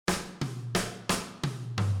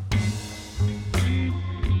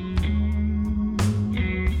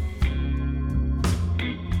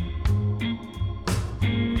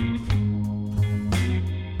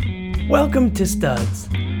Welcome to Studs.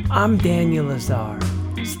 I'm Daniel Lazar.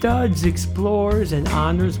 Studs explores and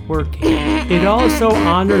honors working. It also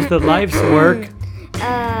honors the life's work.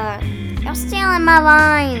 You're stealing my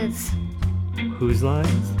lines. Whose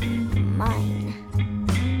lines?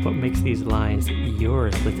 Mine. What makes these lines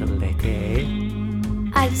yours, little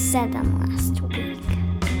lady? I said them last week.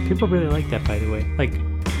 People really like that, by the way. Like,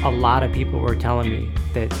 a lot of people were telling me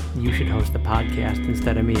that you should host the podcast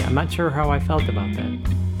instead of me. I'm not sure how I felt about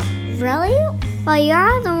that. Really? Well,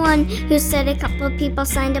 you're the one who said a couple of people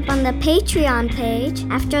signed up on the Patreon page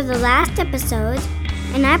after the last episode,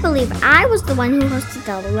 and I believe I was the one who hosted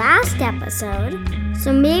the last episode.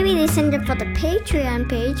 So maybe they signed up for the Patreon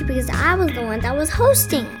page because I was the one that was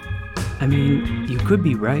hosting it. I mean, you could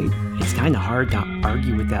be right. It's kind of hard to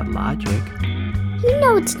argue with that logic. You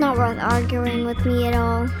know it's not worth arguing with me at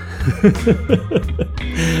all.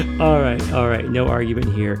 All right. No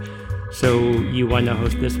argument here. So you want to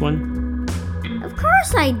host this one? Of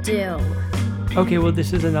course I do. Okay, well,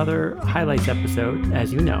 this is another highlights episode,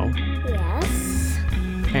 as you know. Yes.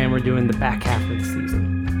 And we're doing the back half of the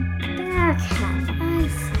season. Back half, I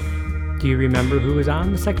see. Do you remember who was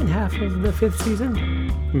on the second half of the 5th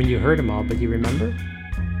season? I mean, you heard them all, but do you remember?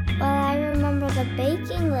 Well, I remember the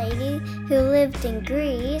baking lady who lived in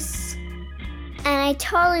Greece. And I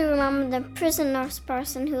totally remember the prison nurse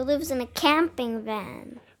person who lives in a camping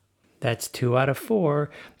van. That's 2 out of 4.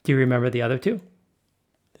 Do you remember the other 2?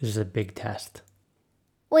 This is a big test.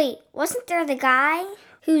 Wait, wasn't there the guy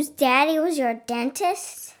whose daddy was your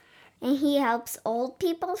dentist? And he helps old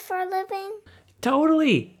people for a living?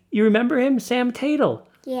 Totally. You remember him? Sam Tatel.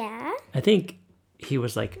 Yeah. I think he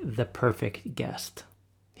was like the perfect guest.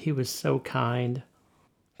 He was so kind.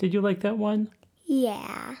 Did you like that one?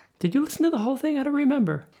 Yeah. Did you listen to the whole thing? I don't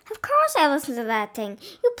remember. Of course I listened to that thing.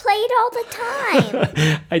 You play it all the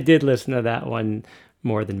time. I did listen to that one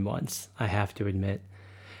more than once, I have to admit.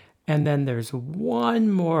 And then there's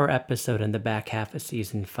one more episode in the back half of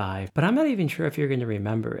season 5, but I'm not even sure if you're going to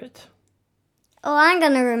remember it. Oh, I'm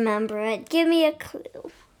going to remember it. Give me a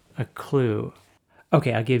clue. A clue.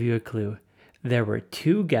 Okay, I'll give you a clue. There were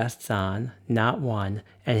 2 guests on, not one,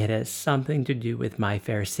 and it has something to do with my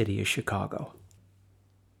fair city of Chicago.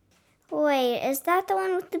 Wait, is that the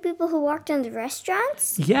one with the people who worked in the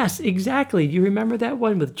restaurants? Yes, exactly. Do you remember that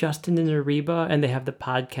one with Justin and Ariba, and they have the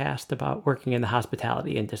podcast about working in the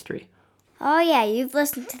hospitality industry? Oh yeah, you've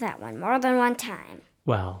listened to that one more than one time.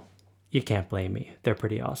 Well, you can't blame me. They're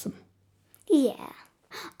pretty awesome. Yeah.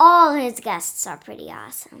 All his guests are pretty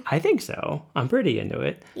awesome. I think so. I'm pretty into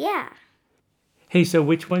it. Yeah. Hey, so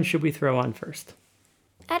which one should we throw on first?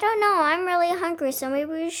 I don't know. I'm really hungry, so maybe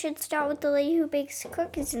we should start with the lady who bakes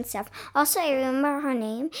cookies and stuff. Also, I remember her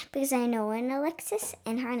name because I know an Alexis,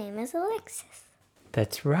 and her name is Alexis.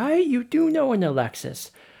 That's right. You do know an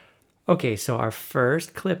Alexis. Okay, so our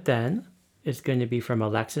first clip then is going to be from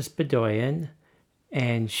Alexis Bedoyan,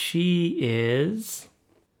 and she is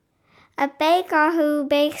a baker who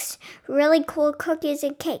bakes really cool cookies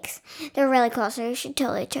and cakes. They're really cool, so you should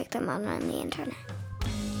totally check them out on the internet.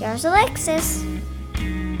 Here's Alexis.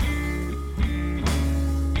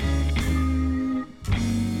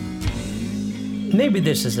 Maybe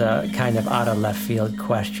this is a kind of out of left field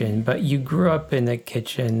question, but you grew up in a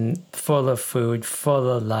kitchen full of food, full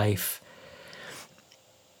of life.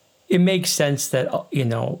 It makes sense that,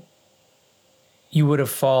 you would have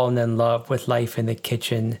fallen in love with life in the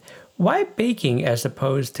kitchen. Why baking as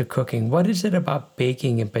opposed to cooking? What is it about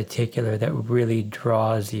baking in particular that really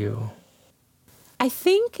draws you? I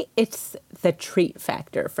think it's the treat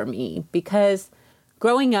factor for me because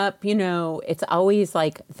growing up, it's always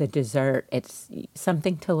like the dessert. It's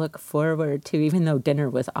something to look forward to, even though dinner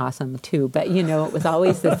was awesome too. But, it was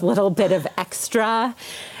always this little bit of extra.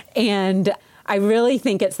 And I really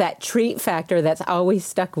think it's that treat factor that's always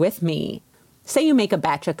stuck with me. Say you make a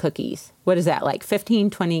batch of cookies. What is that, like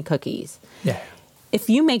 15, 20 cookies? Yeah. If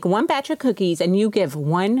you make one batch of cookies and you give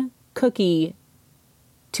one cookie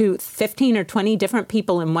to 15 or 20 different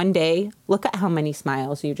people in one day, look at how many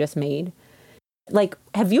smiles you just made. Like,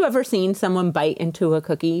 have you ever seen someone bite into a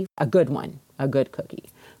cookie? A good one, a good cookie.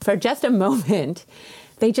 For just a moment,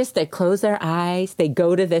 they close their eyes, they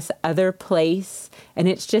go to this other place, and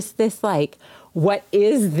it's just this like, what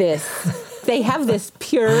is this? They have this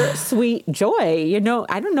pure, sweet joy.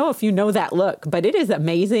 I don't know if you know that look, but it is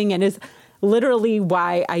amazing and is literally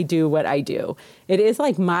why I do what I do. It is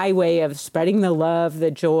like my way of spreading the love, the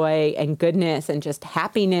joy, and goodness, and just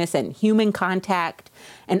happiness and human contact.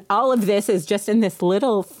 And all of this is just in this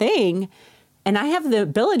little thing. And I have the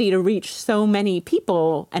ability to reach so many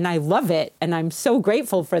people, and I love it, and I'm so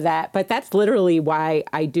grateful for that. But that's literally why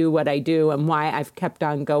I do what I do and why I've kept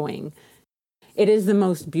on going. It is the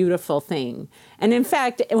most beautiful thing. And in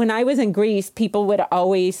fact, when I was in Greece, people would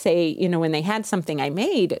always say, you know, when they had something I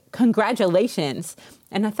made, congratulations.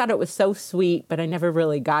 And I thought it was so sweet, but I never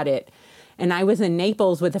really got it. And I was in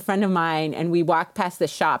Naples with a friend of mine, and we walked past the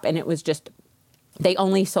shop, and it was just, they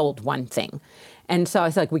only sold one thing. And so I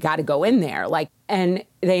was like, we got to go in there. And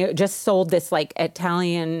they just sold this like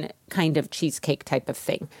Italian kind of cheesecake type of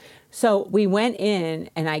thing. So we went in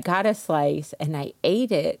and I got a slice and I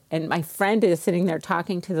ate it. And my friend is sitting there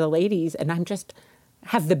talking to the ladies, and I'm just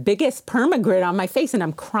have the biggest permagrit on my face and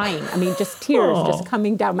I'm crying. I mean, just tears just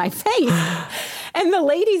coming down my face. And the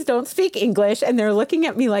ladies don't speak English and they're looking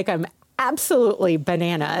at me like I'm absolutely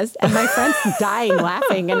bananas, and my friend's dying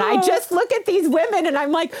laughing, and I just look at these women and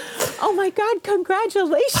I'm like, oh my God,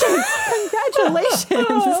 congratulations. And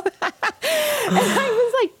I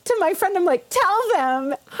was like to my friend, I'm like, tell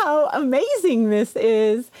them how amazing this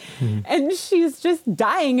is. And she's just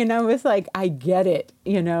dying, and I was like, I get it,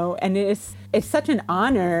 you know, and it's such an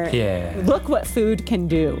honor. Yeah. Look what food can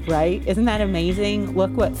do, right? Isn't that amazing?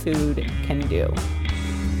 Look what food can do.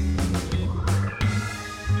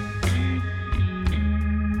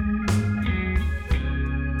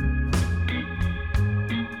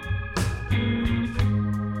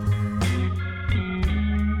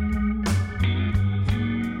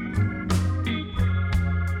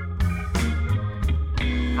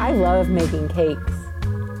 I love making cakes.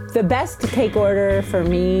 The best cake order for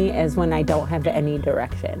me is when I don't have any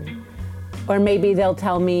direction. Or maybe they'll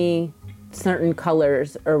tell me certain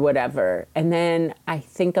colors or whatever. And then I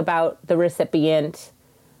think about the recipient,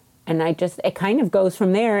 and it kind of goes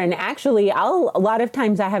from there. And actually, a lot of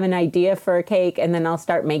times I have an idea for a cake, and then I'll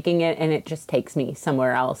start making it, and it just takes me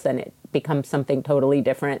somewhere else, and it becomes something totally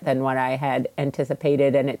different than what I had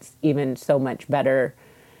anticipated. And it's even so much better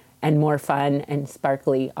and more fun and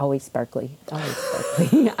sparkly, always sparkly, always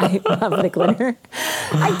sparkly. I love the glitter.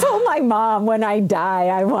 I told my mom when I die,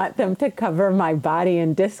 I want them to cover my body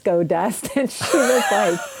in disco dust. And she was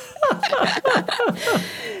like,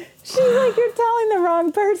 you're telling the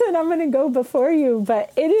wrong person. I'm going to go before you.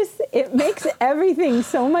 But it makes everything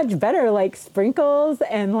so much better, like sprinkles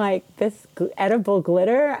and like this edible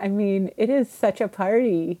glitter. I mean, it is such a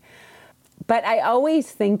party. But I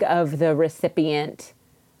always think of the recipient.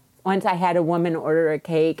 Once I had a woman order a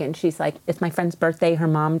cake, and she's like, it's my friend's birthday. Her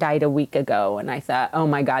mom died a week ago. And I thought, oh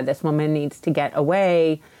my God, this woman needs to get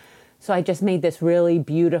away. So I just made this really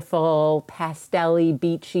beautiful, pastel-y,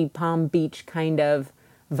 beachy, Palm Beach kind of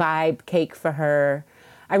vibe cake for her.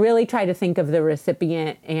 I really try to think of the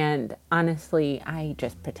recipient, and honestly, I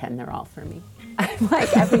just pretend they're all for me. I'm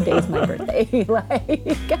like, every day's my birthday.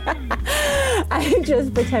 I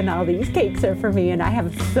just pretend all these cakes are for me, and I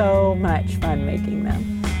have so much fun making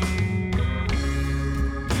them.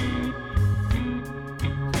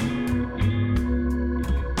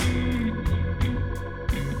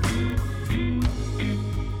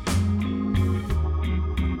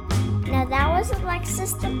 That was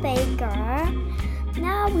Alexis the Baker.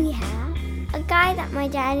 Now we have a guy that my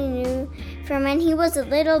daddy knew from when he was a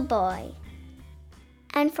little boy.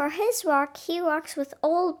 And for his work, he works with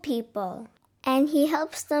old people. And he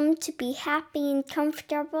helps them to be happy and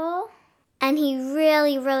comfortable. And he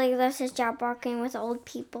really, really loves his job working with old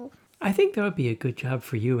people. I think that would be a good job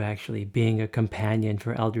for you, actually, being a companion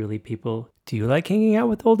for elderly people. Do you like hanging out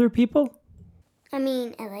with older people? I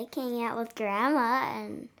mean, I like hanging out with Grandma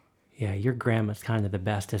and... Yeah, your grandma's kind of the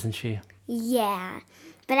best, isn't she? Yeah,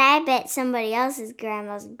 but I bet somebody else's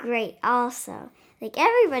grandma's great also. Like,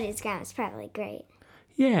 everybody's grandma's probably great.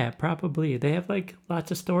 Yeah, probably. They have, like, lots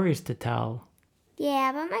of stories to tell.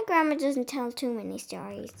 Yeah, but my grandma doesn't tell too many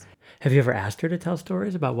stories. Have you ever asked her to tell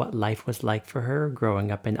stories about what life was like for her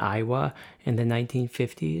growing up in Iowa in the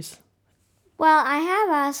 1950s? Well, I have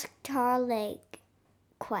asked her, like,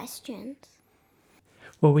 questions.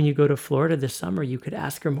 Well, when you go to Florida this summer, you could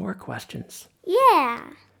ask her more questions. Yeah.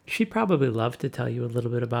 She'd probably love to tell you a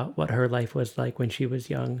little bit about what her life was like when she was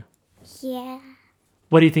young. Yeah.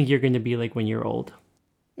 What do you think you're going to be like when you're old?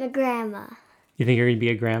 My grandma. You think you're going to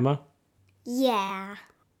be a grandma? Yeah.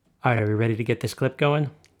 All right, are we ready to get this clip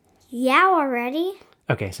going? Yeah, we're ready.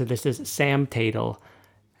 Okay, so this is Sam Tatel,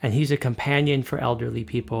 and he's a companion for elderly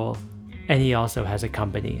people, and he also has a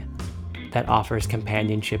company that offers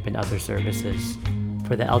companionship and other services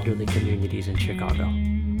for the elderly communities in Chicago.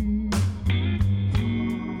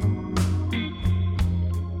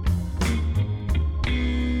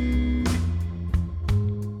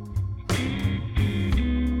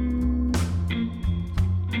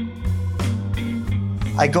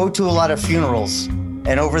 I go to a lot of funerals,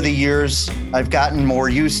 and over the years, I've gotten more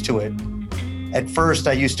used to it. At first,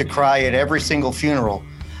 I used to cry at every single funeral.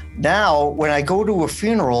 Now, when I go to a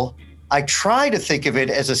funeral, I try to think of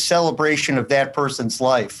it as a celebration of that person's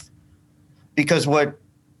life. Because what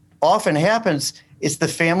often happens is the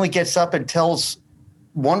family gets up and tells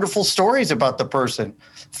wonderful stories about the person,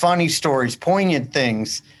 funny stories, poignant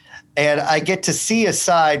things. And I get to see a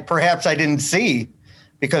side perhaps I didn't see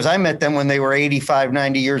because I met them when they were 85,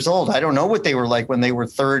 90 years old. I don't know what they were like when they were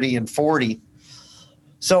 30 and 40.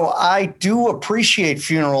 So I do appreciate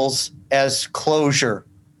funerals as closure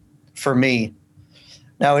for me.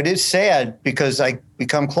 Now, it is sad because I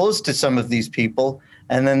become close to some of these people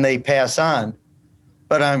and then they pass on.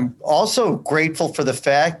 But I'm also grateful for the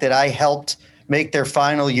fact that I helped make their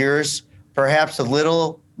final years perhaps a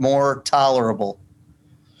little more tolerable.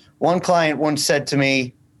 One client once said to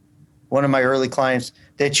me, one of my early clients,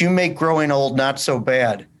 that you make growing old not so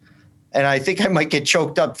bad. And I think I might get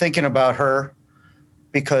choked up thinking about her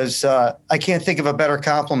because I can't think of a better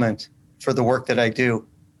compliment for the work that I do.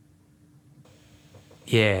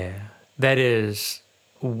 Yeah, that is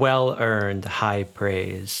well-earned high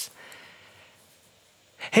praise.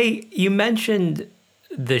 Hey, you mentioned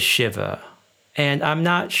the Shiva, and I'm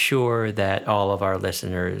not sure that all of our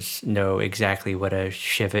listeners know exactly what a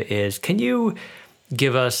Shiva is. Can you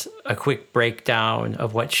give us a quick breakdown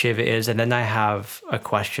of what Shiva is? And then I have a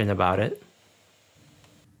question about it.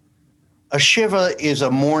 A Shiva is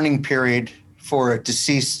a mourning period for a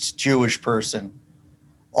deceased Jewish person.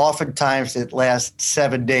 Oftentimes it lasts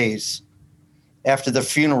 7 days. After the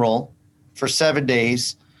funeral, for 7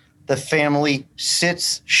 days, the family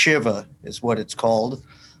sits Shiva, is what it's called,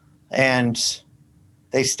 and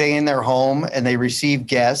they stay in their home and they receive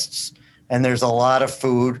guests, and there's a lot of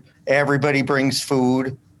food. Everybody brings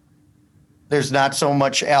food. There's not so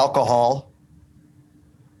much alcohol.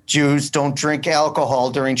 Jews don't drink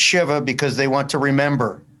alcohol during Shiva because they want to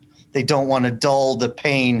remember. They don't want to dull the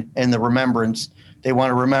pain and the remembrance. They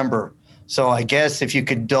want to remember. So I guess if you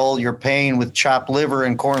could dull your pain with chopped liver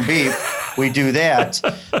and corned beef, we do that.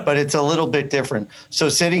 But it's a little bit different. So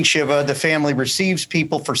sitting Shiva, the family receives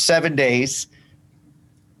people for 7 days,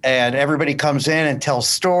 and everybody comes in and tells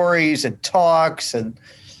stories and talks, and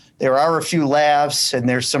there are a few laughs, and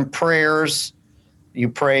there's some prayers. You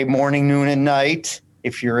pray morning, noon, and night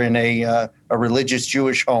if you're in a religious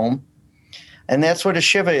Jewish home. And that's what a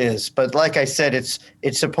Shiva is. But like I said, it's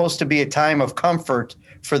supposed to be a time of comfort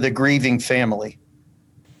for the grieving family.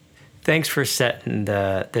 Thanks for setting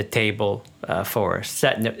the table for us,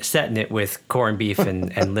 setting it with corned beef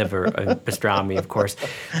and liver and pastrami, of course.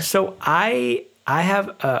 So I have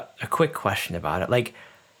a quick question about it. Like,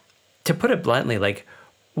 to put it bluntly, like,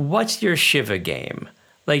 what's your Shiva game?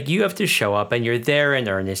 Like, you have to show up and you're there in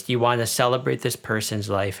earnest. You want to celebrate this person's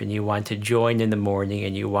life and you want to join in the morning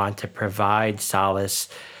and you want to provide solace.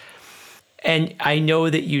 And I know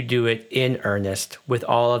that you do it in earnest with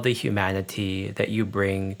all of the humanity that you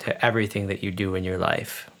bring to everything that you do in your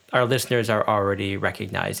life. Our listeners are already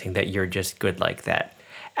recognizing that you're just good like that.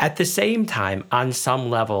 At the same time, on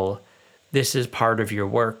some level, this is part of your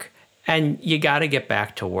work and you got to get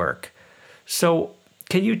back to work. So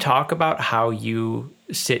can you talk about how you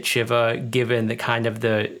sit Shiva, given the kind of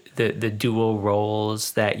the dual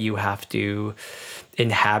roles that you have to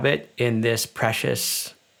inhabit in this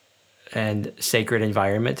precious and sacred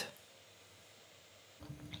environment?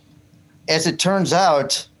 As it turns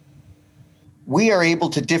out, we are able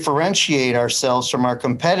to differentiate ourselves from our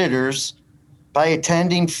competitors by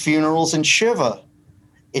attending funerals and Shiva.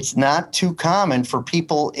 It's not too common for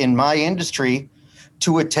people in my industry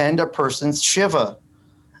to attend a person's Shiva.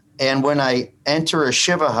 And when I enter a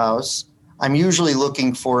Shiva house, I'm usually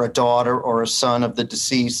looking for a daughter or a son of the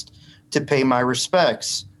deceased to pay my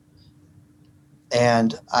respects.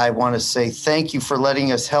 And I want to say thank you for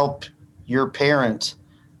letting us help your parent.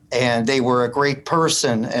 And they were a great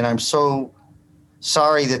person, and I'm so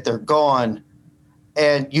sorry that they're gone.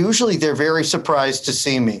 And usually they're very surprised to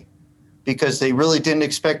see me because they really didn't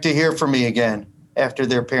expect to hear from me again after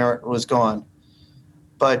their parent was gone.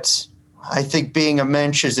 But I think being a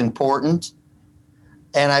mensch is important,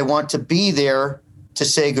 and I want to be there to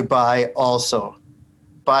say goodbye also.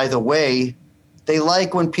 By the way, they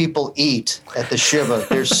like when people eat at the Shiva.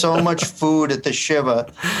 There's so much food at the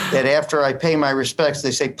Shiva that after I pay my respects,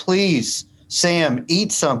 they say, please, Sam,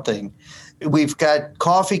 eat something. We've got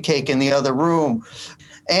coffee cake in the other room.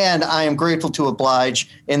 And I am grateful to oblige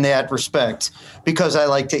in that respect because I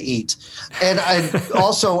like to eat. And I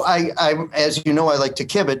also, I as you know, I like to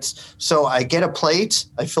kibitz. So I get a plate,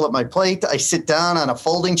 I fill up my plate, I sit down on a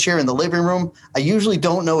folding chair in the living room. I usually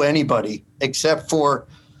don't know anybody except for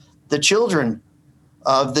the children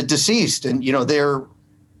of the deceased. And, they're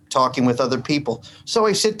talking with other people. So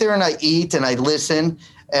I sit there and I eat and I listen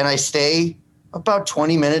and I stay about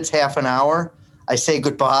 20 minutes, half an hour. I say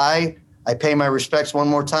goodbye. I pay my respects one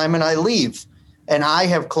more time and I leave. And I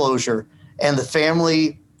have closure. And the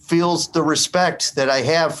family feels the respect that I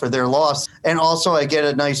have for their loss. And also I get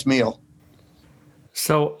a nice meal.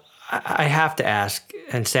 So I have to ask,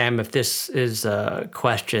 and Sam, if this is a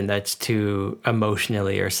question that's too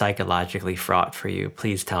emotionally or psychologically fraught for you,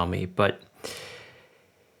 please tell me. But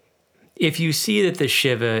if you see that the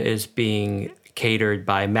Shiva is being catered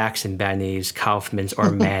by Max and Benny's, Kaufman's,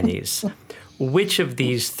 or Manny's, which of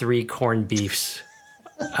these three corned beefs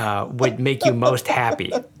would make you most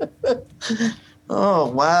happy?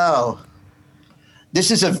 Oh, wow.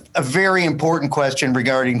 This is a very important question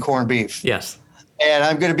regarding corned beef. Yes. And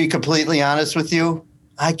I'm going to be completely honest with you.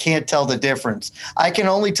 I can't tell the difference. I can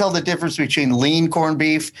only tell the difference between lean corned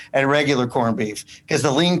beef and regular corned beef because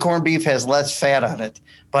the lean corned beef has less fat on it.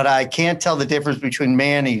 But I can't tell the difference between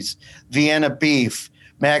Manny's, Vienna beef,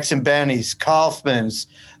 Max and Benny's, Kaufman's,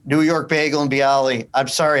 New York Bagel and Bialy. I'm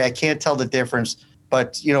sorry, I can't tell the difference.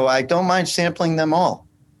 But, I don't mind sampling them all.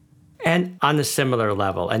 And on a similar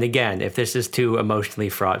level, and again, if this is too emotionally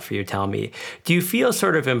fraught for you, tell me, do you feel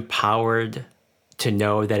sort of empowered to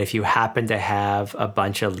know that if you happen to have a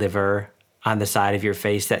bunch of liver on the side of your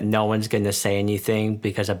face, that no one's going to say anything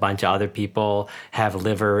because a bunch of other people have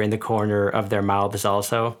liver in the corner of their mouths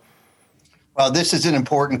also? Well, this is an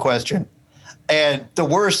important question. And the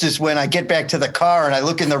worst is when I get back to the car and I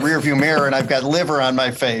look in the rearview mirror and I've got liver on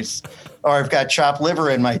my face or I've got chopped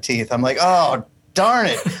liver in my teeth. I'm like, oh, darn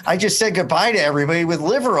it. I just said goodbye to everybody with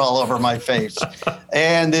liver all over my face.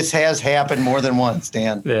 And this has happened more than once,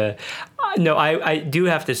 Dan. Yeah. No, I do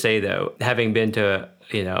have to say, though, having been to,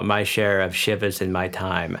 my share of Shivas in my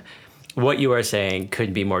time, what you are saying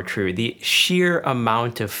couldn't be more true. The sheer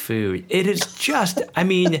amount of food, it is just,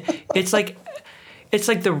 it's like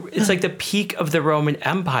the peak of the Roman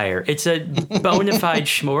Empire. It's a bona fide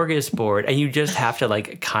smorgasbord, and you just have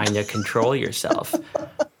to kind of control yourself.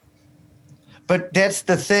 But that's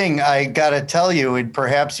the thing I got to tell you, and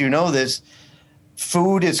perhaps you know this,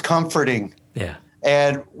 food is comforting. Yeah.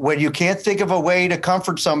 And when you can't think of a way to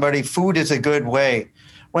comfort somebody, food is a good way.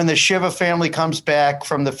 When the Shiva family comes back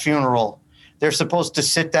from the funeral, they're supposed to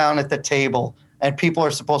sit down at the table and people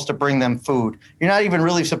are supposed to bring them food. You're not even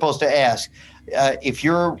really supposed to ask. If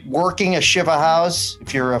you're working a Shiva house,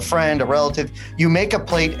 if you're a friend, a relative, you make a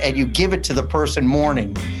plate and you give it to the person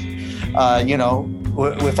mourning.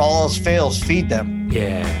 If all else fails, feed them.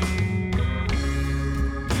 Yeah.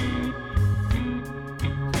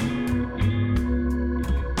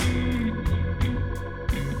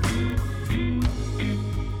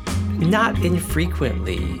 Not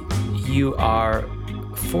infrequently, you are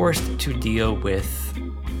forced to deal with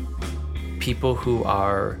people who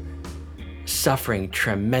are suffering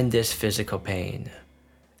tremendous physical pain.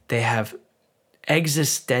 They have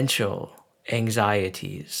existential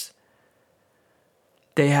anxieties.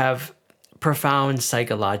 They have profound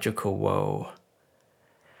psychological woe.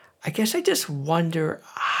 I guess I just wonder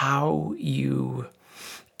how you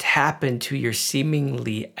tap into your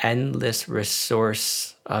seemingly endless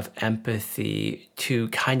resource of empathy to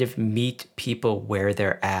kind of meet people where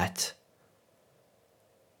they're at.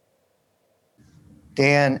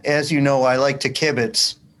 Dan, as you know, I like to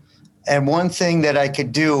kibitz. And one thing that I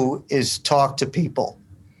could do is talk to people.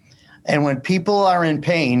 And when people are in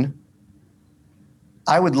pain,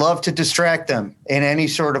 I would love to distract them in any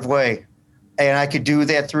sort of way. And I could do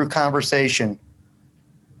that through conversation.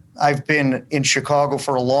 I've been in Chicago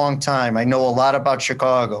for a long time. I know a lot about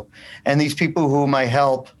Chicago. And these people whom I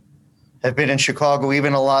help have been in Chicago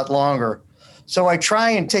even a lot longer. So I try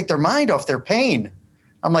and take their mind off their pain.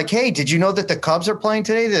 I'm like, hey, did you know that the Cubs are playing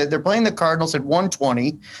today? They're playing the Cardinals at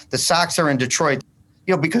 1:20. The Sox are in Detroit,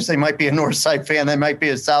 because they might be a North Side fan. They might be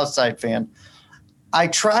a South Side fan. I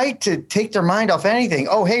try to take their mind off anything.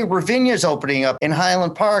 Oh, hey, Ravinya's opening up in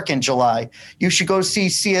Highland Park in July. You should go see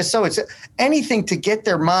CSO. It's anything to get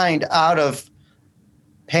their mind out of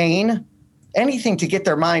pain, anything to get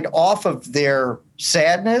their mind off of their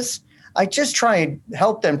sadness. I just try and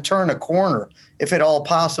help them turn a corner, if at all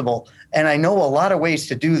possible. And I know a lot of ways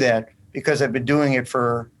to do that because I've been doing it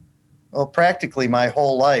for, practically my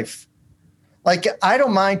whole life. Like, I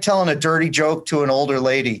don't mind telling a dirty joke to an older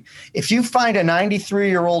lady. If you find a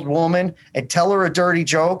 93-year-old woman and tell her a dirty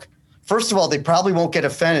joke, first of all, they probably won't get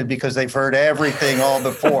offended because they've heard everything all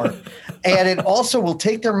before. And it also will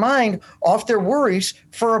take their mind off their worries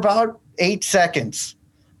for about 8 seconds.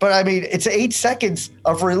 But I mean, it's 8 seconds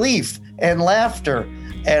of relief and laughter.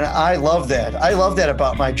 And I love that. I love that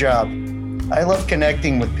about my job. I love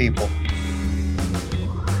connecting with people.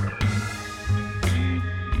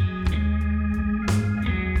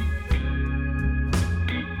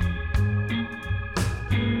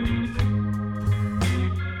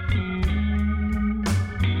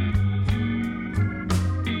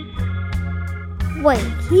 Wait,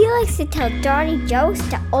 he likes to tell dirty jokes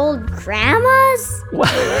to old grandmas?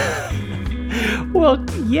 Well,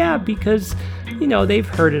 yeah, because, they've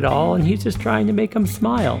heard it all, and he's just trying to make them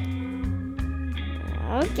smile.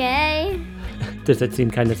 Okay. Does that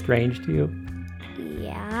seem kind of strange to you?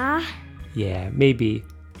 Yeah. Yeah, maybe,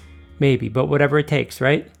 but whatever it takes,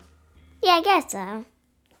 right? Yeah, I guess so.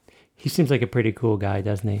 He seems like a pretty cool guy,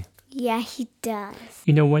 doesn't he? Yeah, he does.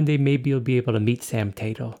 One day maybe you'll be able to meet Sam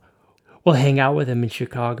Tatel. We'll hang out with him in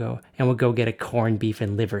Chicago, and we'll go get a corned beef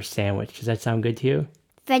and liver sandwich. Does that sound good to you?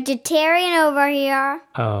 Vegetarian over here.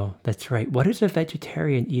 Oh, that's right. What does a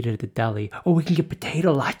vegetarian eat at the deli? Oh, we can get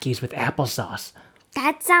potato latkes with applesauce.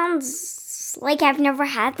 That sounds like I've never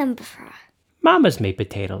had them before. Mama's made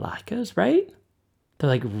potato latkes, right? They're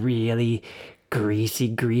like really greasy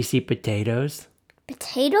potatoes.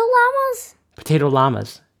 Potato llamas? Potato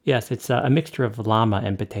llamas. Yes, it's a mixture of llama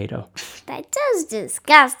and potato. That sounds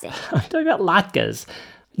disgusting. I'm talking about latkes.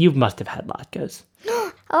 You must have had latkes.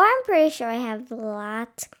 Oh, I'm pretty sure I have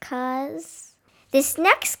latkes. This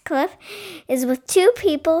next clip is with two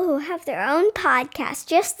people who have their own podcast,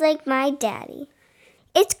 just like my daddy.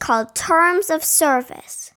 It's called Terms of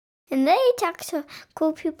Service. And they talk to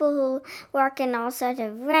cool people who work in all sorts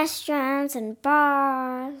of restaurants and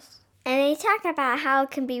bars. And they talk about how it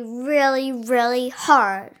can be really, really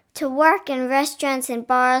hard to work in restaurants and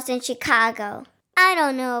bars in Chicago. I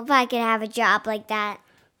don't know if I could have a job like that.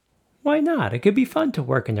 Why not? It could be fun to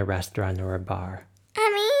work in a restaurant or a bar. I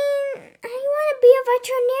mean, I want to be a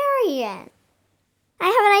veterinarian. I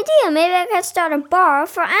have an idea. Maybe I could start a bar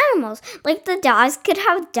for animals. Like the dogs could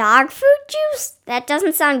have dog food juice. That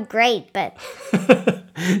doesn't sound great, but...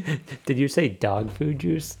 Did you say dog food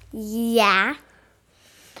juice? Yeah.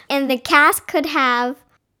 And the cats could have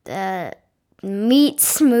the meat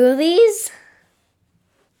smoothies.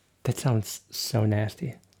 That sounds so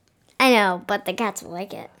nasty. I know, but the cats will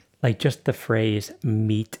like it. Like just the phrase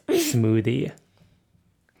meat smoothie.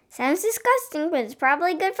 Sounds disgusting, but it's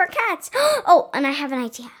probably good for cats. Oh, and I have an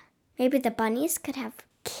idea. Maybe the bunnies could have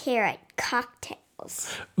carrot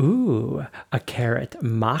cocktails. Ooh, a carrot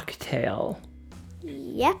mocktail.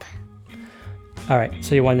 Yep. All right,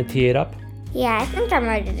 so you want to tee it up? Yeah, I think I'm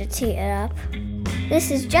ready to tee it up.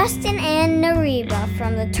 This is Justin and Nariba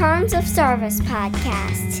from the Terms of Service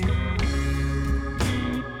podcast.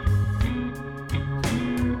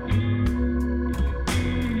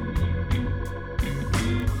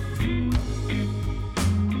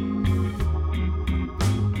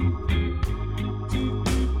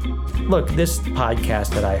 Look, this podcast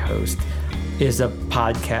that I host is a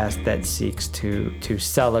podcast that seeks to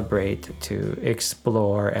celebrate, to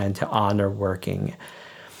explore, and to honor working.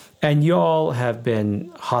 And y'all have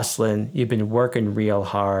been hustling. You've been working real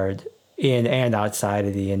hard in and outside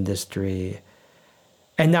of the industry.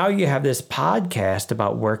 And now you have this podcast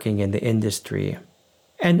about working in the industry.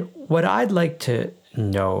 And what I'd like to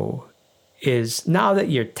know is, now that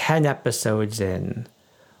you're 10 episodes in,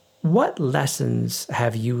 what lessons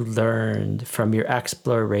have you learned from your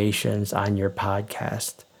explorations on your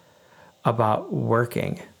podcast about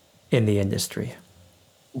working in the industry?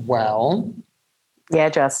 Well, Yeah,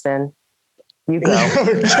 Justin, you go.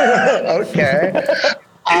 okay.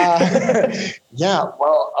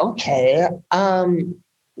 Okay.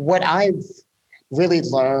 What I've really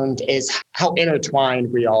learned is how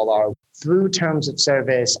intertwined we all are. Through Terms of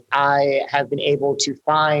Service, I have been able to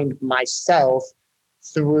find myself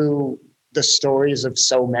through the stories of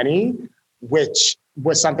so many, which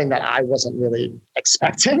was something that I wasn't really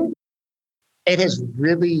expecting. It has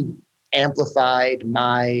really amplified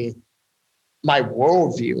my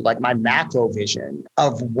worldview, like my macro vision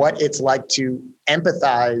of what it's like to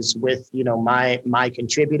empathize with, my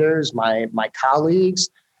contributors, my colleagues.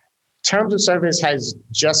 Terms of Service has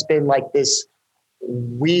just been like this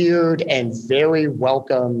weird and very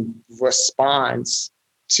welcome response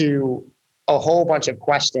to a whole bunch of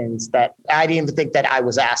questions that I didn't even think that I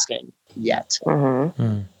was asking yet.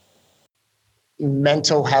 Mm-hmm.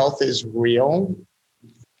 Mental health is real.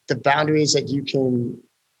 the boundaries that you can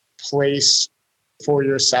place for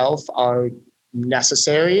yourself are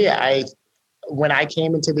necessary. When I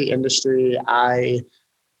came into the industry, I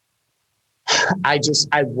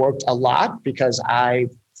worked a lot because I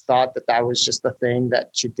thought that was just the thing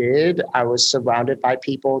that you did. I was surrounded by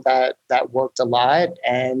people that worked a lot,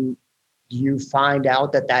 and you find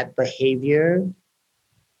out that behavior,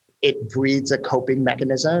 it breeds a coping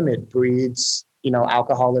mechanism. It breeds,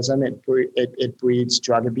 alcoholism. It breeds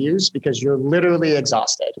drug abuse because you're literally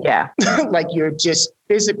exhausted. Yeah. Like you're just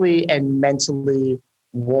physically and mentally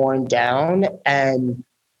worn down, and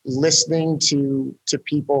listening to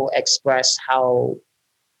people express how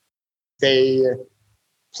they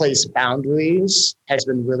place boundaries has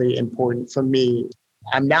been really important for me.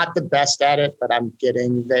 I'm not the best at it, but I'm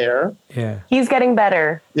getting there. Yeah. He's getting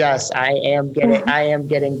better. Yes, I am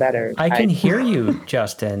getting better. I can hear you,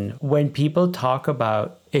 Justin, when people talk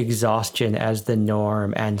about exhaustion as the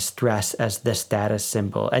norm and stress as the status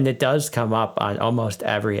symbol. And it does come up on almost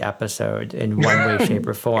every episode in one way, shape,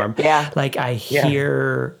 or form. Yeah. Like I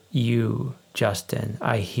hear you, Justin.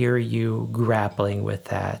 I hear you grappling with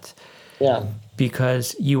that. Yeah.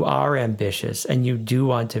 Because you are ambitious and you do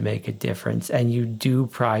want to make a difference and you do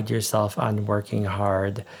pride yourself on working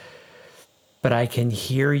hard. But I can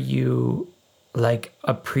hear you like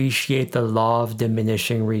appreciate the law of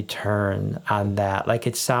diminishing return on that. Like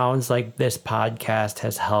it sounds like this podcast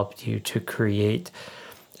has helped you to create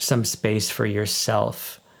some space for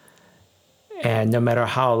yourself. And no matter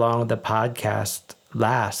how long the podcast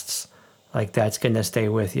lasts, like that's going to stay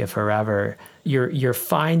with you forever. You're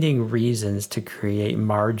finding reasons to create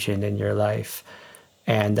margin in your life.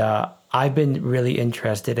 And I've been really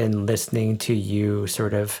interested in listening to you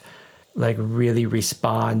sort of like really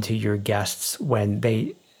respond to your guests when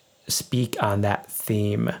they speak on that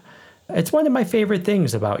theme. It's one of my favorite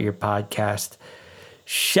things about your podcast.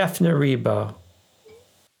 Chef Naribo,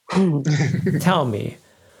 tell me,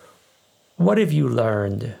 what have you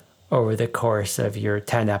learned over the course of your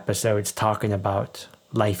 10 episodes talking about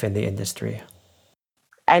life in the industry?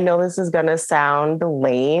 I know this is going to sound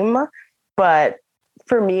lame, but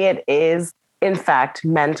for me, it is, in fact,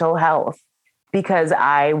 mental health, because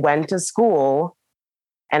I went to school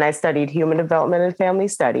and I studied human development and family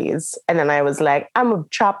studies. And then I was like, I'm going to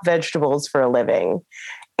chop vegetables for a living.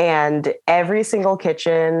 And every single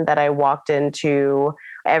kitchen that I walked into,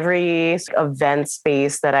 every event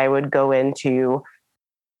space that I would go into,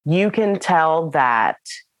 you can tell that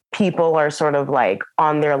people are sort of like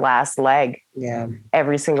on their last leg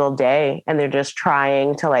every single day. And they're just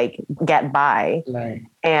trying to like get by. Right.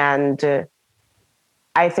 And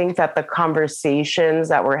I think that the conversations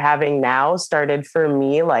that we're having now started for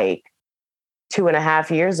me like 2.5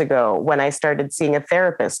 years ago when I started seeing a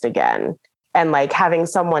therapist again, and like having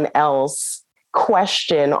someone else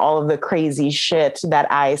question all of the crazy shit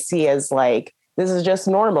that I see as like, this is just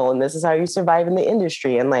normal and this is how you survive in the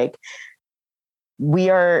industry. And like,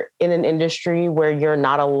 we are in an industry where you're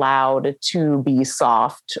not allowed to be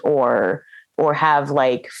soft or have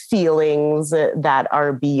like feelings that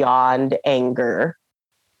are beyond anger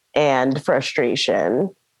and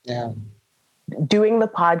frustration. Yeah. Doing the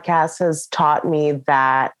podcast has taught me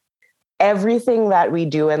that everything that we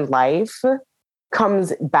do in life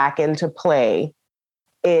comes back into play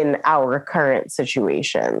in our current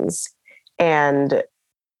situations. And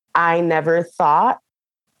I never thought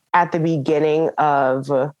at the beginning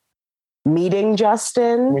of meeting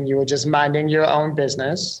Justin, when you were just minding your own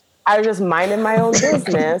business. I was just minding my own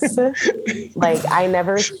business. Like, I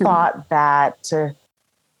never thought that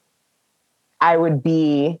I would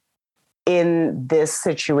be in this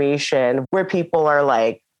situation where people are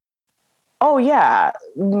like, oh yeah,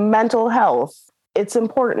 mental health, it's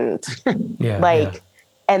important.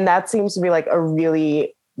 And that seems to be like a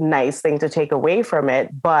really nice thing to take away from it,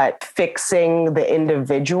 but fixing the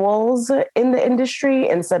individuals in the industry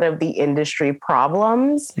instead of the industry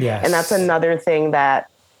problems. Yes. And that's another thing that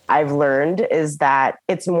I've learned, is that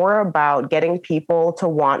it's more about getting people to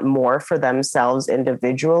want more for themselves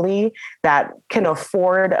individually that can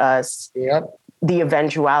afford us the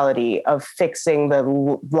eventuality of fixing the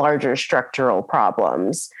larger structural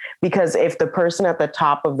problems. Because if the person at the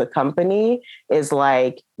top of the company is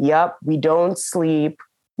like, yep, we don't sleep,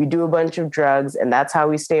 we do a bunch of drugs, and that's how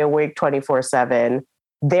we stay awake 24/7,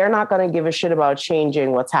 they're not going to give a shit about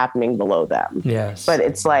changing what's happening below them. Yes. But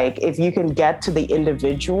it's like, if you can get to the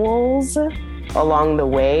individuals along the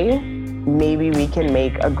way, maybe we can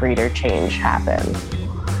make a greater change happen.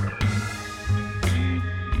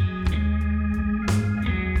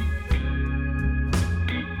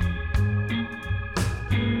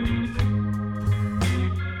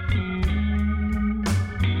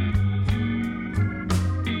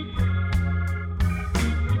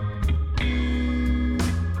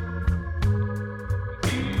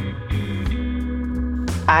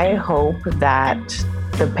 I hope that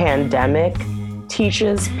the pandemic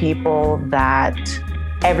teaches people that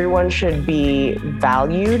everyone should be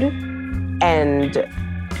valued and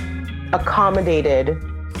accommodated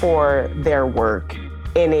for their work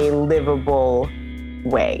in a livable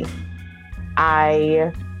way.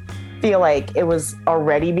 I feel like it was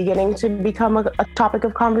already beginning to become a topic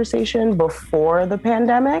of conversation before the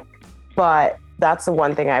pandemic, but that's the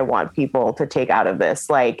one thing I want people to take out of this.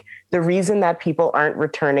 Like, the reason that people aren't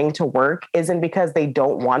returning to work isn't because they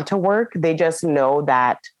don't want to work. They just know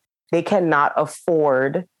that they cannot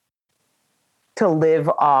afford to live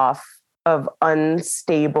off of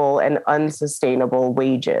unstable and unsustainable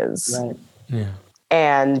wages. Right. Yeah.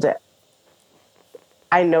 And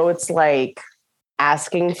I know it's like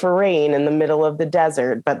asking for rain in the middle of the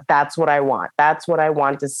desert, but that's what I want. That's what I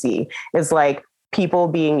want to see, is like people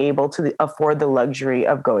being able to afford the luxury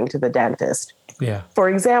of going to the dentist. Yeah. For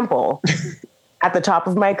example, at the top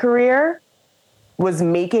of my career, was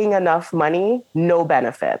making enough money, no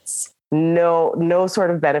benefits, no sort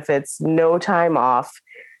of benefits, no time off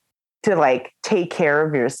to like take care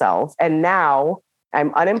of yourself. And now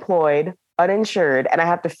I'm unemployed, uninsured, and I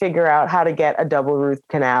have to figure out how to get a double root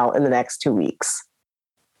canal in the next 2 weeks.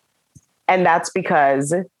 And that's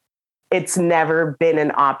because it's never been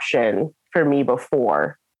an option for me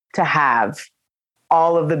before to have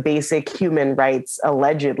all of the basic human rights,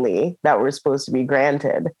 allegedly, that were supposed to be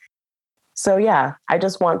granted. So yeah, I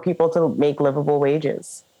just want people to make livable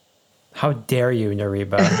wages. How dare you,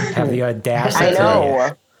 Nariba, have the audacity. I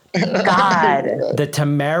know. God. The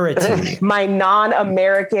temerity. My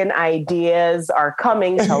non-American ideas are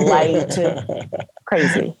coming to light.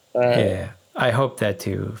 Crazy. Yeah. I hope that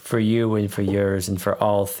too, for you and for yours and for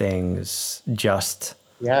all things just.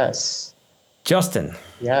 Yes. Justin.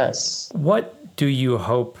 Yes. What do you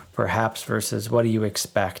hope, perhaps, versus what do you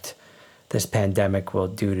expect this pandemic will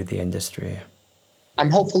do to the industry?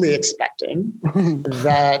 I'm hopefully expecting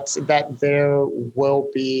that there will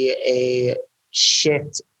be a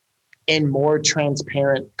shift in more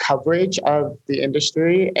transparent coverage of the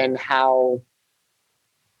industry and how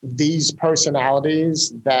these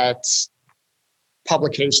personalities that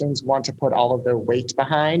publications want to put all of their weight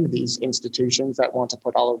behind, these institutions that want to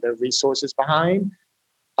put all of their resources behind,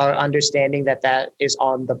 are understanding that that is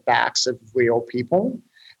on the backs of real people.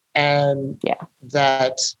 And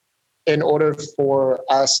that in order for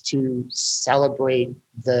us to celebrate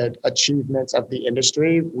the achievements of the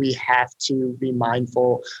industry, we have to be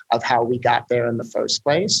mindful of how we got there in the first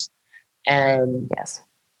place. And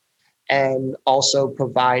and also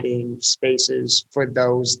providing spaces for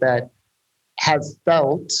those that have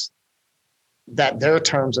felt that their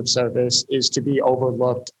terms of service is to be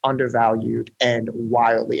overlooked, undervalued, and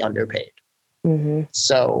wildly underpaid. Mm-hmm.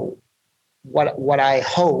 So what I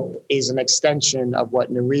hope is an extension of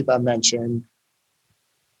what Nariba mentioned,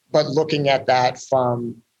 but looking at that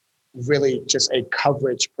from really just a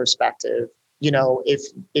coverage perspective. You know,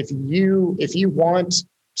 if you want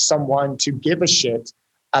someone to give a shit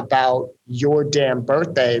about your damn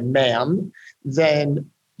birthday, ma'am, then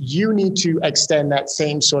you need to extend that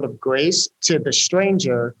same sort of grace to the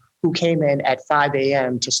stranger who came in at 5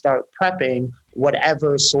 a.m. to start prepping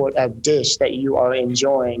whatever sort of dish that you are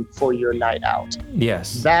enjoying for your night out.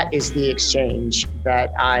 Yes. That is the exchange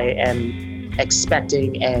that I am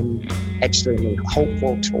expecting and extremely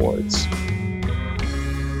hopeful towards.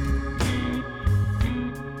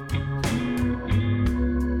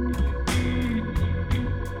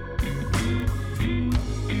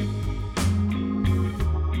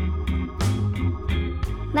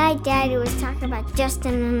 My daddy was talking about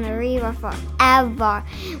Justin and Nariba forever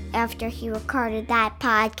after he recorded that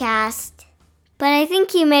podcast. But I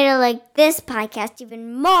think he made it like this podcast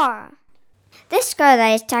even more. This girl that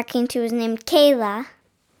I was talking to was named Kayla.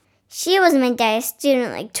 She was my daddy's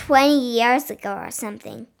student like 20 years ago or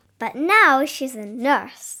something. But now she's a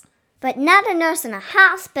nurse. But not a nurse in a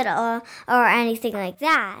hospital or anything like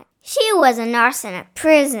that. She was a nurse in a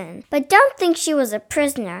prison. But don't think she was a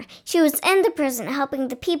prisoner. She was in the prison helping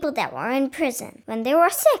the people that were in prison when they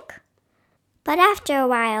were sick. But after a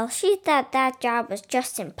while, she thought that job was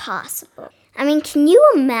just impossible. I mean, can you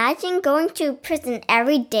imagine going to prison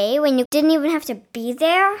every day when you didn't even have to be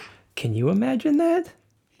there? Can you imagine that?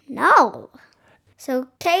 No. So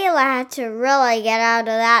Kayla had to really get out of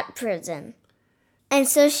that prison. And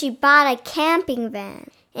so she bought a camping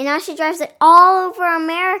van. And now she drives it all over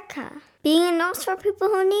America, being a nurse for people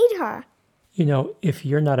who need her. You know, if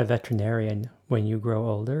you're not a veterinarian when you grow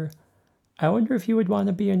older, I wonder if you would want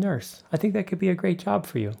to be a nurse. I think that could be a great job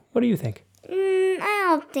for you. What do you think? I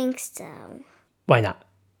don't think so. Why not?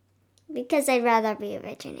 Because I'd rather be a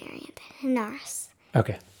veterinarian than a nurse.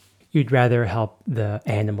 Okay. You'd rather help the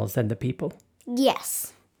animals than the people.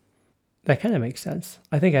 Yes. That kind of makes sense.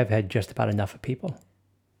 I think I've had just about enough of people.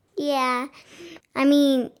 Yeah. I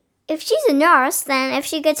mean, if she's a nurse, then if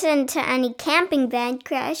she gets into any camping van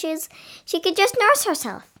crashes, she could just nurse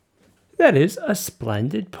herself. That is a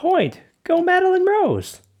splendid point. Go Madeline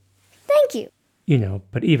Rose. Thank you. You know,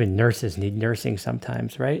 but even nurses need nursing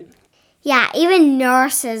sometimes, right? Yeah, even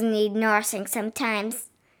nurses need nursing sometimes.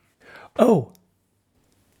 Oh,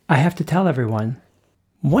 I have to tell everyone.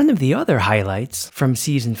 One of the other highlights from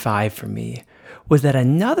season 5 for me was that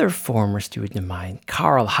another former student of mine,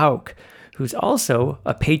 Carl Hauk, who's also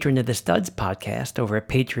a patron of the Studs podcast over at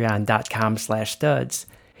patreon.com/studs,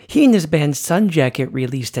 he and his band Sunjacket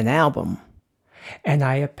released an album. And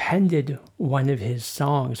I appended one of his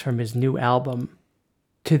songs from his new album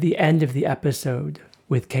to the end of the episode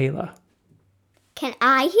with Kayla. Can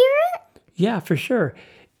I hear it? Yeah, for sure.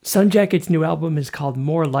 Sunjacket's new album is called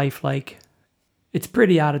More Lifelike. It's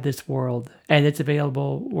pretty out of this world, and it's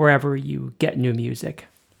available wherever you get new music.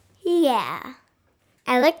 Yeah.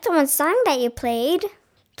 I liked the one song that you played.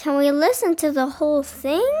 Can we listen to the whole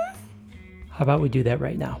thing? How about we do that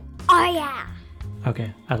right now? Oh, yeah.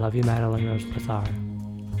 Okay, I love you, Madeline Rose Lazar.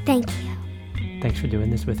 Thank you. Thanks for doing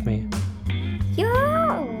this with me.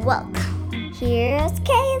 You're welcome. Here's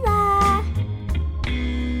Kayla.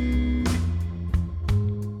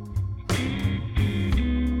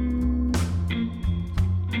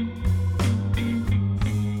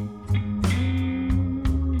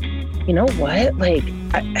 You know what? Like,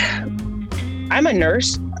 I'm a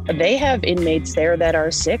nurse. They have inmates there that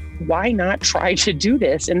are sick. Why not try to do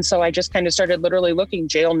this? And so I just kind of started literally looking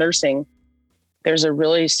jail nursing. There's a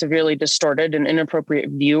really severely distorted and inappropriate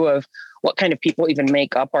view of what kind of people even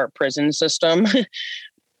make up our prison system.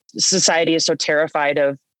 Society is so terrified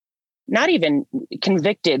of not even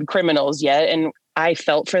convicted criminals yet. And I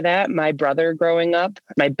felt for that. My brother growing up,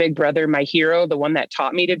 my big brother, my hero, the one that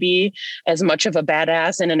taught me to be as much of a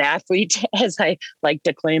badass and an athlete as I like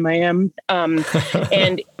to claim I am.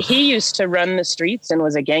 And he used to run the streets and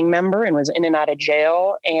was a gang member and was in and out of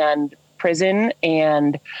jail and prison.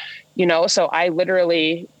 And, you know, so I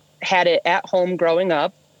literally had it at home growing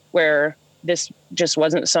up where this just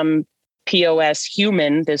wasn't some POS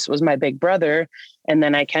human. This was my big brother. And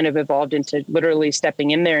then I kind of evolved into literally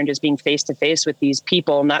stepping in there and just being face to face with these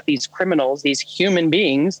people, not these criminals, these human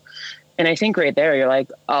beings. And I think right there, you're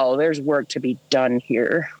like, oh, there's work to be done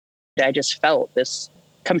here. I just felt this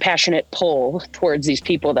compassionate pull towards these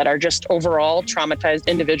people that are just overall traumatized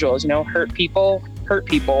individuals, you know, hurt people.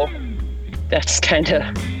 That's kind of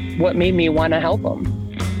what made me want to help them.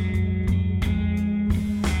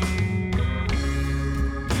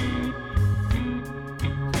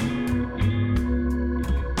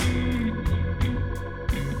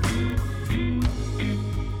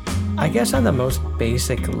 I guess on the most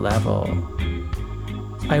basic level,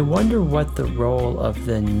 I wonder what the role of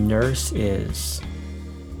the nurse is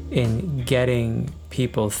in getting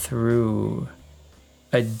people through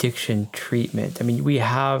addiction treatment. I mean, we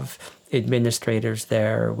have administrators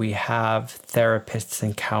there, we have therapists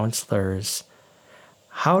and counselors.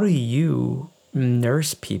 How do you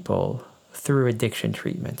nurse people through addiction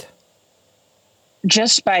treatment?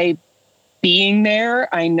 Just by being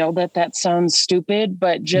there. I know that sounds stupid,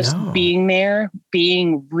 but just being there,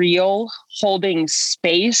 being real, holding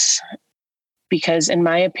space, because in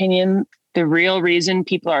my opinion, the real reason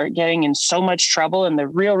people are getting in so much trouble and the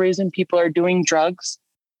real reason people are doing drugs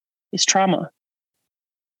is trauma.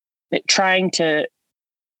 Trying to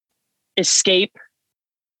escape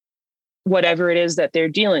whatever it is that they're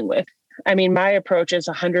dealing with. I mean, my approach is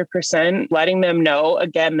 100% letting them know,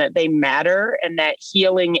 again, that they matter and that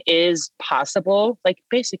healing is possible, like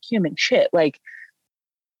basic human shit. Like,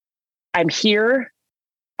 I'm here.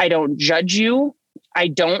 I don't judge you. I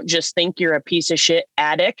don't just think you're a piece of shit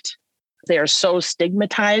addict. They are so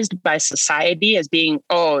stigmatized by society as being,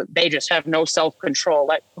 oh, they just have no self-control.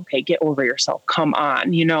 Like, okay, get over yourself. Come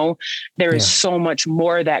on. You know, there is so much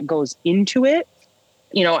more that goes into it.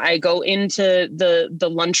 You know, I go into the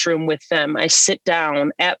lunchroom with them. I sit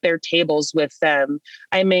down at their tables with them.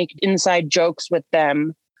 I make inside jokes with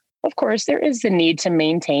them. Of course, there is the need to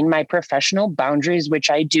maintain my professional boundaries,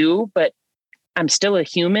 which I do, but I'm still a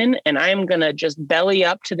human and I'm going to just belly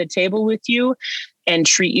up to the table with you and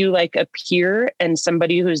treat you like a peer and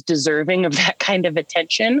somebody who's deserving of that kind of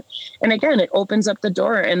attention. And again, it opens up the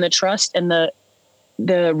door and the trust and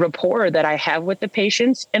the rapport that I have with the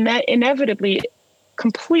patients. And that inevitably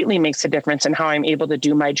completely makes a difference in how I'm able to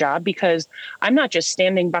do my job, because I'm not just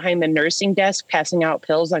standing behind the nursing desk passing out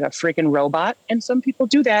pills like a freaking robot. And some people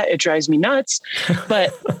do that. It drives me nuts.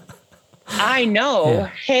 But I know, Yeah.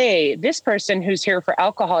 hey, this person who's here for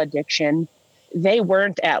alcohol addiction, they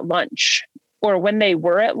weren't at lunch. Or when they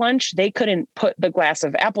were at lunch, they couldn't put the glass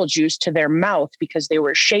of apple juice to their mouth because they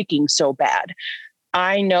were shaking so bad.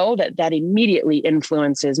 I know that that immediately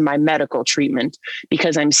influences my medical treatment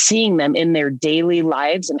because I'm seeing them in their daily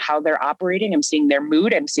lives and how they're operating. I'm seeing their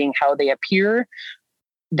mood. I'm seeing how they appear.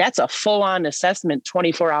 That's a full-on assessment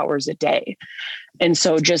 24 hours a day. And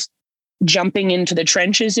so just jumping into the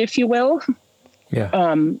trenches, if you will,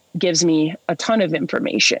 gives me a ton of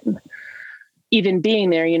information. Even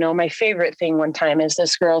being there, my favorite thing one time is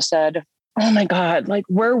this girl said, "Oh my God, like,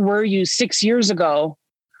 where were you 6 years ago?"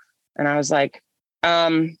 And I was like,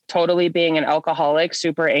 totally being an alcoholic,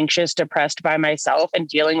 super anxious, depressed by myself and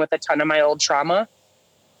dealing with a ton of my old trauma.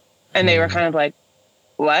 And they were kind of like,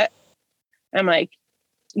 "What?" I'm like,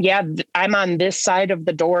 yeah, I'm on this side of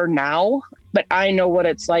the door now, but I know what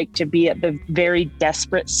it's like to be at the very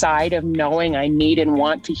desperate side of knowing I need and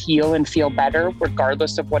want to heal and feel better,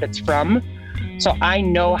 regardless of what it's from. So I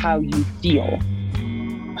know how you feel.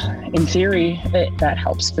 In theory, that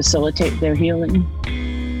helps facilitate their healing.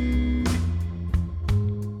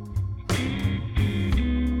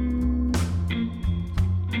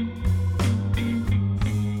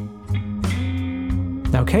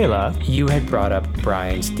 Now, Kayla, you had brought up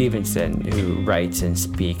Bryan Stevenson, who writes and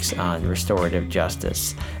speaks on restorative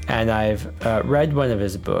justice. And I've read one of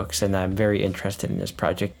his books, and I'm very interested in this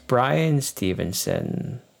project. Bryan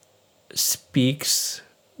Stevenson speaks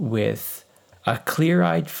with a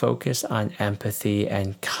clear-eyed focus on empathy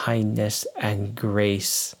and kindness and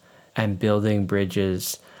grace and building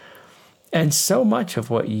bridges. And so much of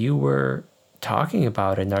what you were talking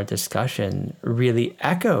about in our discussion really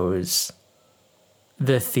echoes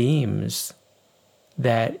the themes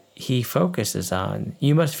that he focuses on.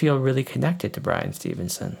 You must feel really connected to Bryan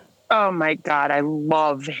Stevenson. Oh my God, I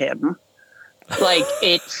love him. Like,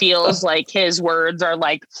 it feels like his words are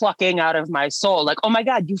like plucking out of my soul. Like, oh my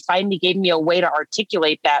God, you finally gave me a way to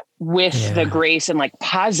articulate that with the grace and like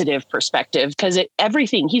positive perspective. Because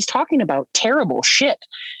everything he's talking about, terrible shit.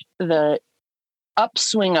 The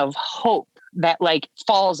upswing of hope that like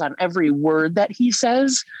falls on every word that he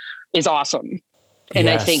says is awesome. And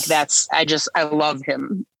I think I love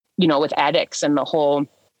him, with addicts and the whole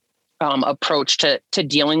approach to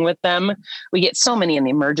dealing with them. We get so many in the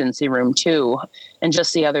emergency room too. And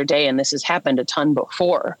just the other day, and this has happened a ton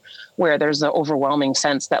before, where there's an overwhelming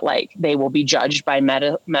sense that like they will be judged by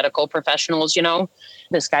medical professionals.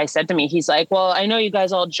 This guy said to me, he's like, "Well, I know you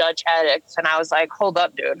guys all judge addicts." And I was like, "Hold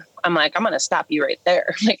up, dude." I'm like, "I'm going to stop you right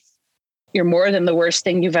there. Like, you're more than the worst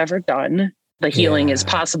thing you've ever done. The healing is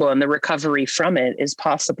possible and the recovery from it is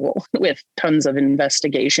possible with tons of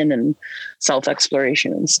investigation and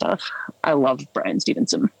self-exploration and stuff." I love Bryan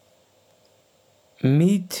Stevenson.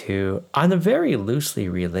 Me too. On a very loosely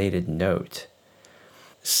related note,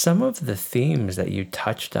 some of the themes that you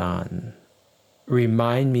touched on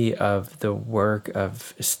remind me of the work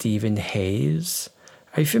of Stephen Hayes.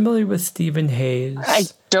 Are you familiar with Stephen Hayes? I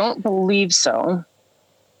don't believe so.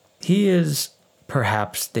 He is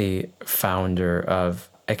perhaps the founder of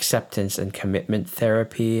acceptance and commitment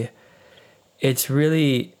therapy. It's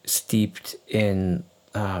really steeped in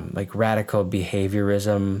like radical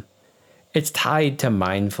behaviorism. It's tied to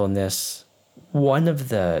mindfulness. One of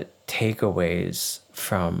the takeaways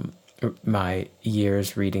from my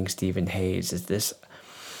years reading Stephen Hayes is this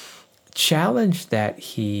challenge that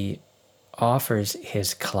he offers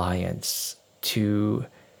his clients to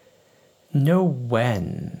know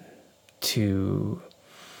when to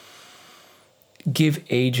give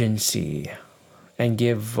agency and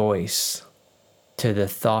give voice to the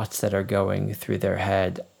thoughts that are going through their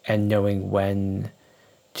head and knowing when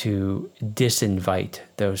to disinvite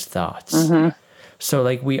those thoughts. Mm-hmm. So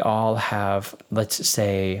like we all have, let's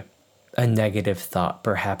say, a negative thought.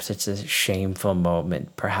 Perhaps it's a shameful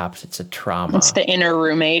moment. Perhaps it's a trauma. It's the inner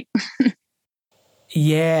roommate.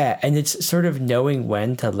 Yeah. And it's sort of knowing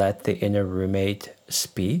when to let the inner roommate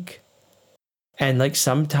speak. And like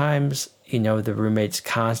sometimes, the roommate's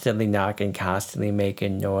constantly knocking, constantly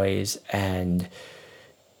making noise. And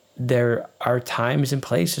there are times and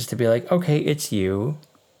places to be like, okay, it's you.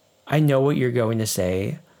 I know what you're going to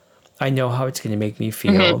say. I know how it's going to make me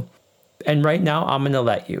feel. Mm-hmm. And right now I'm going to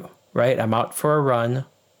let you, right? I'm out for a run.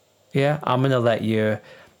 Yeah, I'm going to let you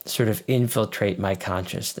sort of infiltrate my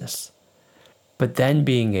consciousness. But then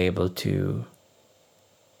being able to,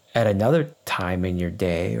 at another time in your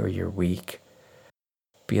day or your week,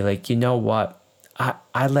 be like, you know what?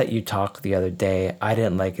 I let you talk the other day. I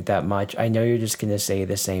didn't like it that much. I know you're just going to say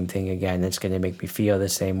the same thing again. It's going to make me feel the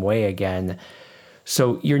same way again.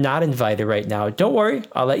 So you're not invited right now. Don't worry,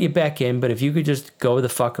 I'll let you back in. But if you could just go the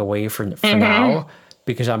fuck away for now,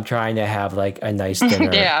 because I'm trying to have like a nice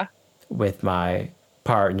dinner with my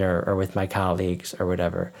partner or with my colleagues or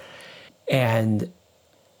whatever. And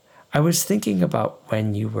I was thinking about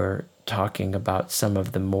when you were talking about some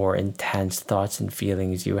of the more intense thoughts and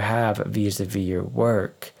feelings you have vis-a-vis your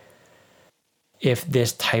work. If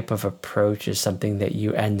this type of approach is something that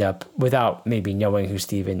you end up, without maybe knowing who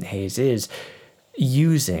Stephen Hayes is,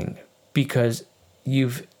 using, because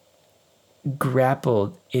you've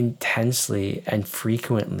grappled intensely and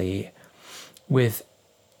frequently with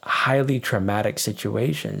highly traumatic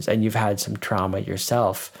situations, and you've had some trauma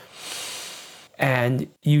yourself. And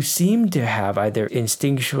you seem to have, either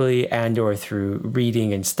instinctually and or through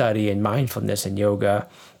reading and study and mindfulness and yoga,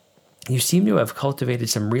 you seem to have cultivated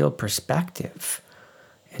some real perspective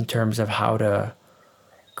in terms of how to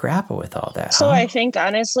grapple with all that. So I think,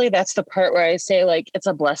 honestly, that's the part where I say, like, it's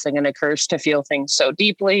a blessing and a curse to feel things so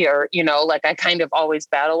deeply, or, you know, like I kind of always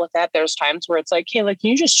battle with that. There's times where it's like, hey, like, can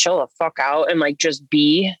you just chill the fuck out and like just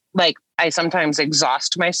be? Like, I sometimes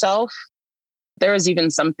exhaust myself. There was even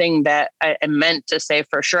something that I meant to say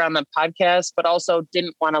for sure on the podcast, but also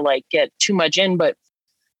didn't want to like get too much in. But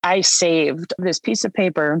I saved this piece of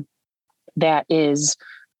paper that is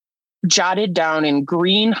jotted down in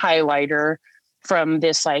green highlighter from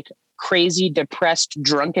this like crazy, depressed,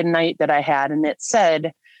 drunken night that I had. And it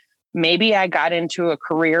said, maybe I got into a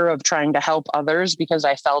career of trying to help others because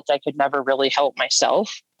I felt I could never really help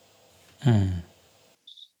myself.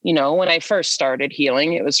 You know, when I first started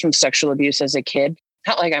healing, it was from sexual abuse as a kid.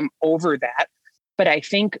 Not like I'm over that, but I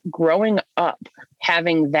think growing up,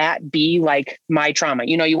 having that be like my trauma,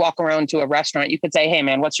 you know, you walk around to a restaurant, you could say, hey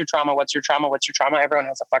man, what's your trauma? What's your trauma? What's your trauma? Everyone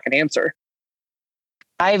has a fucking answer.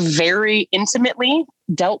 I very intimately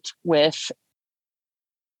dealt with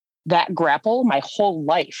that grapple my whole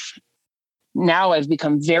life. Now I've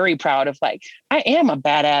become very proud of like, I am a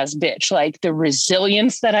badass bitch. Like the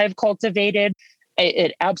resilience that I've cultivated,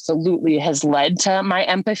 it absolutely has led to my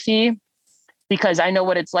empathy, because I know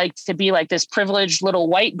what it's like to be like this privileged little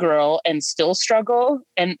white girl and still struggle.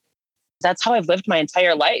 And that's how I've lived my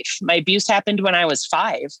entire life. My abuse happened when I was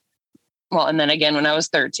 5. Well, and then again, when I was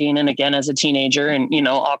 13, and again, as a teenager, and, you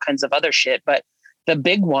know, all kinds of other shit. But the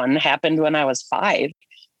big one happened when I was 5.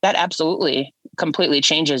 That absolutely completely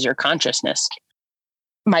changes your consciousness.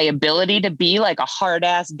 My ability to be like a hard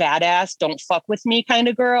ass, badass, don't fuck with me kind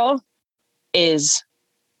of girl is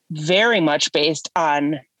very much based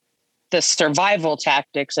on the survival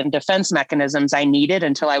tactics and defense mechanisms I needed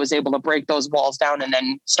until I was able to break those walls down and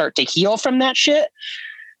then start to heal from that shit.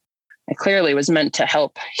 I clearly was meant to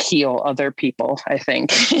help heal other people, I think.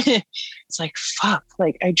 It's like, fuck,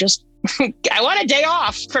 like I want a day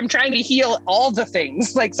off from trying to heal all the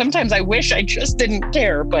things. Like sometimes I wish I just didn't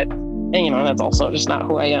care, but you know, that's also just not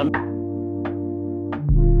who I am.